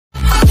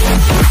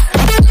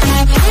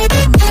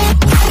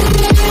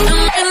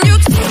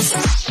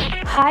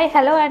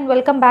hello and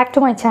welcome back to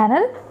my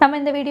channel. நம்ம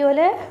இந்த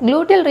வீடியோல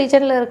gluteal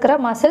regionல இருக்கிற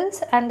muscles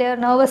and their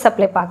nervous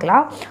supply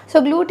பார்க்கலாம். So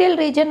gluteal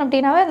region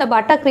அப்படினாவே அந்த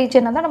buttock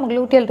region தான் நம்ம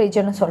gluteal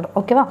region னு சொல்றோம்.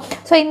 ஓகேவா?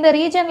 So இந்த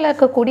regionல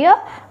இருக்கக்கூடிய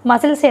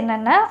muscles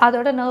என்னென்ன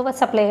அதோட nervous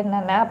supply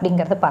என்னென்ன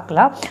அப்படிங்கறத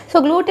பார்க்கலாம். So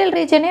gluteal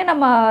regionே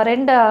நம்ம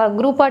ரெண்டு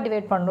குரூப்பா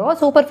டிவைட் பண்றோம்.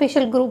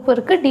 Superficial group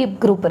இருக்கு, deep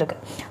group இருக்கு.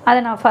 அத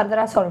நான்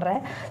ஃபர்தரா சொல்றேன்.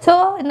 So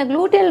இந்த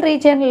gluteal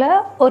regionல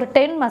ஒரு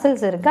 10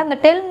 muscles இருக்கு. அந்த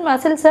 10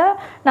 muscles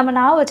நம்ம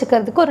ஞாபகம்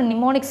வச்சுக்கிறதுக்கு ஒரு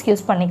mnemonics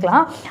யூஸ்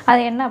பண்ணிக்கலாம்.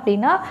 அது என்ன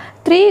அப்படினா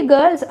 3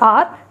 girls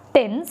are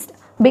tensed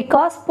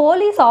because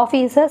police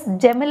officers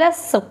gemellus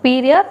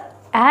superior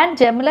and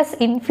gemellus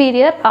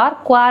inferior are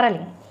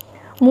quarreling.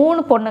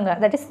 மூணு பொண்ணுங்க,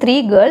 that is 3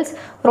 girls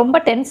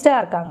ரொம்ப டென்ஸ்டா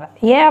இருக்காங்க.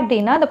 ஏன்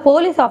அப்படினா the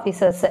police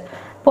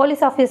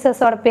officers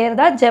ஓட பேர்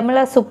தான்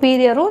gemellus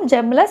superiorரும்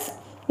gemellus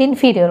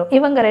inferior.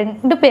 இவங்க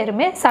ரெண்டு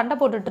பேருமே சண்டை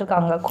போட்டுட்டு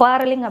இருக்காங்க.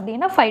 quarreling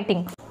அப்படினா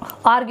fighting,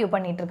 argue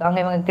பண்ணிட்டு இருக்காங்க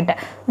இவங்க கிட்ட.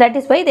 That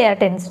is why they are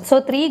tensed. So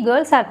 3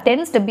 girls are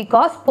tensed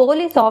because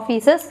police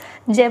officers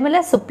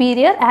gemellus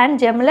superior and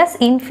gemellus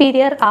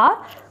inferior are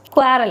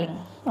quarreling.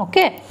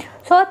 Okay,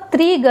 so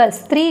 3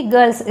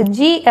 girls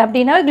G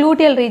அப்படினா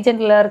gluteal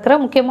regionல இருக்கிற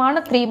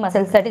முக்கியமான 3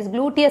 muscles, that is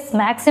gluteus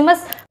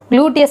maximus,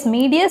 gluteus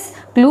medius,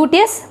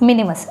 gluteus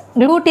minimus.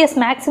 gluteus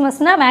maximus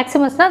na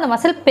அந்த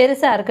muscle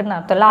பெருசா இருக்குன்னு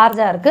அர்த்தம்,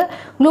 லார்ஜா இருக்கு.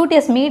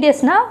 gluteus medius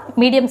na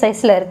medium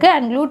சைஸ்ல இருக்கு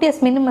and gluteus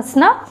minimus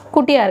na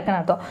குட்டியா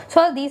இருக்குன்னு அர்த்தம். So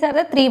these are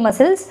the 3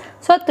 muscles.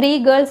 So 3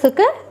 girls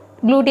க்கு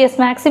gluteus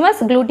maximus,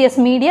 gluteus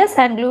medius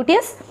and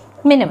gluteus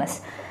minimus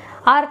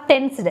are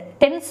tensed.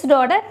 Tensed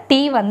ஓட T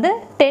வந்து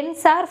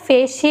tensor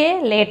fasciae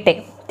latae.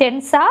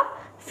 tensor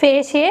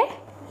fasciae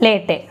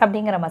latae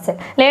அப்படிங்கற muscle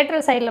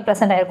lateral sideல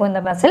present ஆயிருக்கும்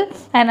இந்த muscle,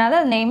 அதனால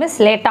name is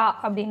lata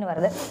அப்படினு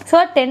வருது. So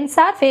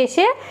tensor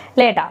fasciae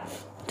lata.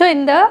 So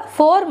இந்த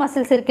 4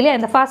 muscles இருக்குல,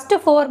 இந்த first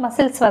 4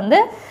 muscles வந்து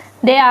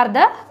they are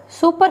the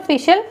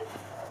superficial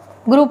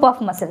group of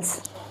muscles.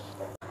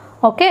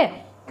 Okay,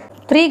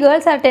 3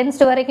 girls are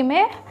tensed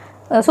வரைக்குமே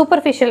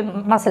superficial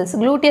muscles,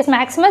 gluteus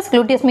maximus,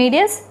 gluteus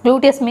medius,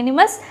 gluteus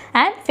minimus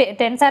and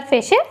tensor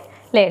fasciae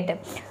latae.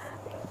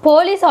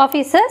 Police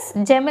officers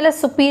gemellus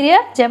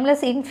superior,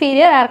 gemellus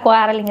inferior are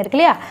quarreling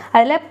இருக்குலையா,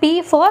 அதில்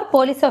P4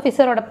 police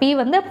officer ஓட P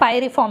வந்து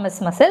pyriformis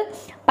muscle.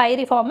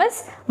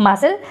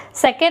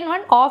 Second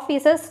one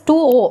officers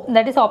 2O,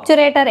 that is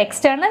obturator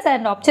externus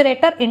and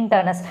obturator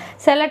internus.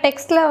 சில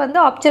டெக்ஸ்ட்ல வந்து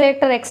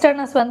obturator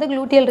externus வந்து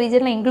gluteal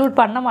regionல include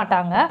பண்ண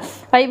மாட்டாங்க.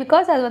 Why?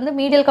 Because அது வந்து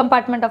medial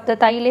compartment of the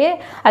thigh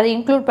அதை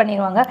இன்க்ளூட்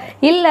பண்ணிடுவாங்க.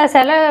 இல்லை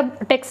சில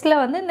டெக்ஸ்ட்ல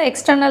வந்து இந்த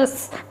external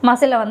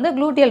muscle வந்து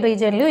gluteal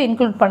regionலையும்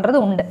இன்க்ளூட் பண்ணுறது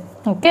உண்டு.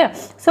 Okay,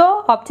 so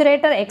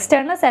obturator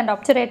externus and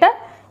obturator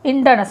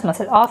internus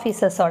muscle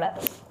officers ஓட.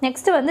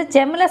 Next வந்து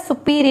gemellus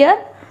superior,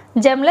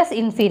 gemellus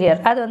inferior,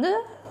 அது வந்து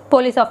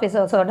police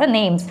officers ஓட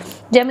names,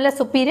 gemellus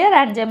superior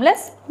and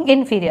gemellus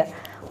inferior.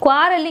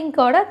 quarreling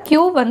ஓட Q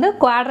வந்து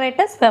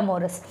quadratus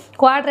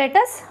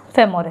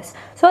femoris.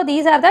 So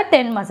these are the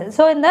 10 muscles.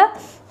 So இந்த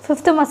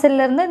 5th muscle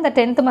இருந்து இந்த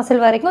 10th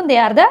muscle வரைக்கும்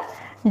they are the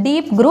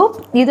deep group,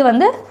 இது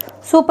வந்து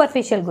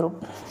superficial group.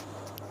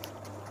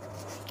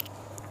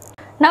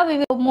 Now we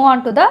will move on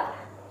to the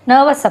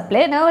nervous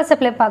supply. Nervous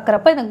supply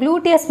பார்க்குறப்ப இந்த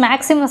gluteus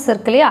maximus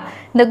இருக்கு இல்லையா,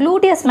 இந்த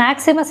gluteus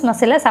maximus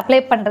muscle சப்ளை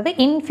பண்ணுறது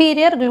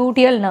inferior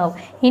gluteal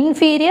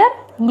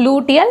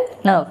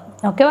nerve.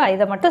 ஓகேவா,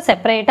 இதை மட்டும்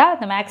செப்பரேட்டாக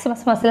இந்த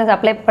மேக்ஸிமஸ் மசில்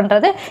சப்ளை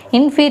பண்ணுறது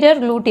inferior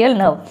gluteal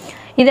nerve.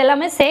 இது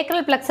எல்லாமே sacral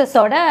plexus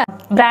ஓட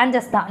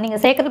branches தான்.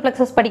 நீங்கள் sacral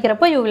plexus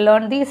படிக்கிறப்போ you will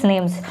learn these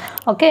names.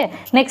 Okay,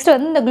 next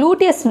வந்து இந்த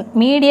gluteus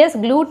medius,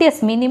 gluteus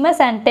minimus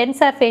and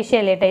tensor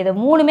fasciae latae, இது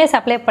மூணுமே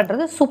சப்ளை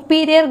பண்ணுறது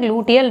superior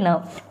gluteal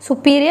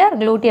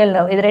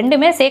nerve. இது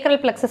ரெண்டுமே sacral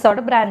plexus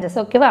ஓட branches.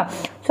 ஓகேவா,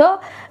 ஸோ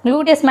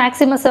gluteus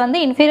maximus வந்து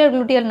inferior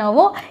gluteal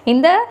nerve,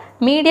 இந்த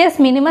medius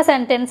minimus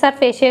and tensor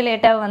fasciae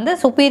latae வந்து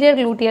superior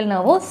gluteal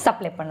nerve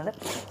சப்ளை பண்ணுது.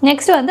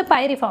 நெக்ஸ்ட் வந்து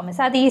pyriformis,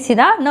 அது ஈஸி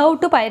தான், nerve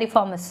to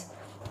pyriformis.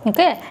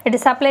 Okay, it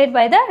is supplied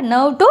by the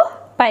nerve to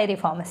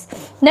pyriformis.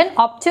 Then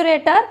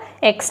obturator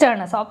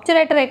externus,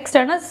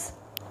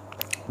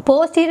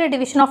 posterior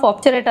division of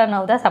obturator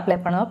nerve தான் supply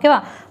பண்ணும். ஓகேவா,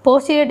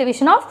 posterior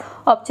division of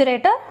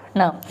obturator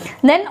nerve.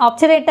 Then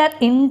obturator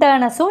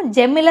internusம்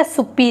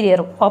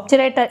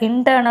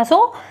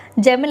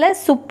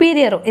gemellus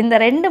superiorம் இந்த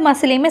ரெண்டு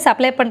மசிலையுமே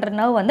supply பண்ணுற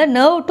nerve வந்து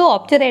nerve to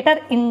obturator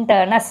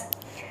internus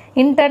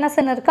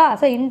இருக்கா.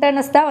 So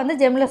இன்டர்னஸ் தான் வந்து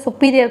gemellus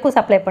superiorக்கும்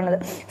சப்ளை பண்ணுது.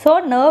 So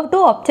nerve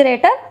to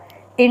obturator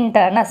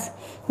internus.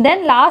 Then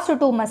last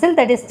 2 muscle,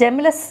 that is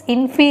gemellus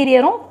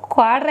inferior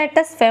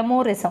quadratus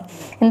femoris.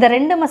 இந்த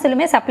ரெண்டு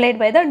மசிலுமே supplied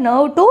by the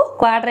nerve to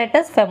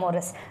quadratus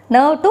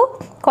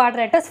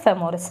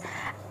femoris.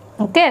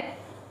 Okay,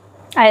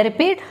 I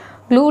repeat,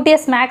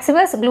 gluteus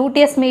maximus,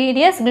 gluteus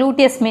medius,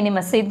 gluteus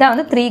minimus, இதுதான்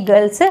வந்து 3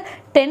 girls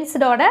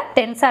tensed ஓட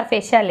tensor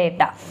fasciae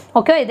latae.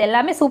 Okay, இது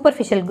எல்லாமே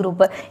superficial group.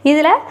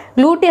 இதில்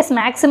gluteus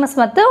maximus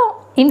மட்டும்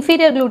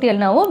inferior gluteal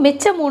nerve,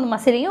 மிச்ச 3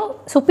 மசிலையும்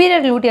superior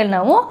gluteal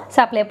nerve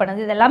சப்ளை பண்ணுது.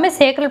 இது எல்லாமே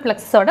sacral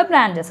plexus ஓட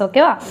branches.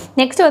 ஓகேவா,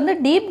 நெக்ஸ்ட் வந்து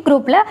deep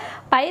groupல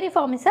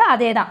pyriformis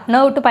அதே தான்,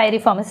 nerve to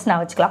pyriformis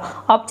நான் வச்சுக்கலாம்.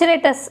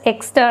 obturatus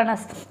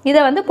externus,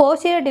 இதை வந்து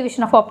posterior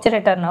division of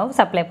obturator nerve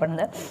supply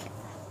பண்ணுது.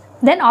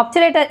 தென்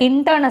obturator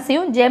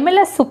internusையும்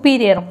gemellus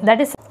superiorம் that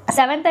is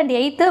 7th and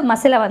 8th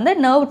மசிலை வந்து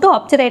nerve to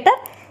obturator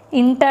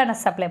internus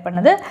supply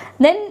பண்ணுது.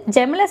 தென்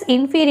gemellus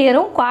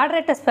inferiorம்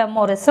quadratus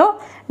femorisம்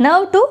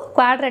nerve to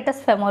quadratus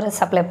femoris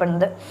supply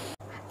பண்ணுது.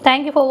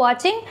 Thank you for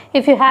watching.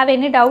 If you have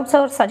any doubts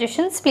or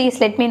suggestions, please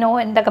let me know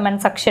in the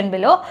comment section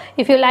below.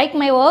 If you like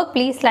my work,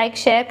 please like,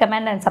 share,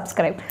 comment and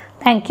subscribe.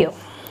 Thank you.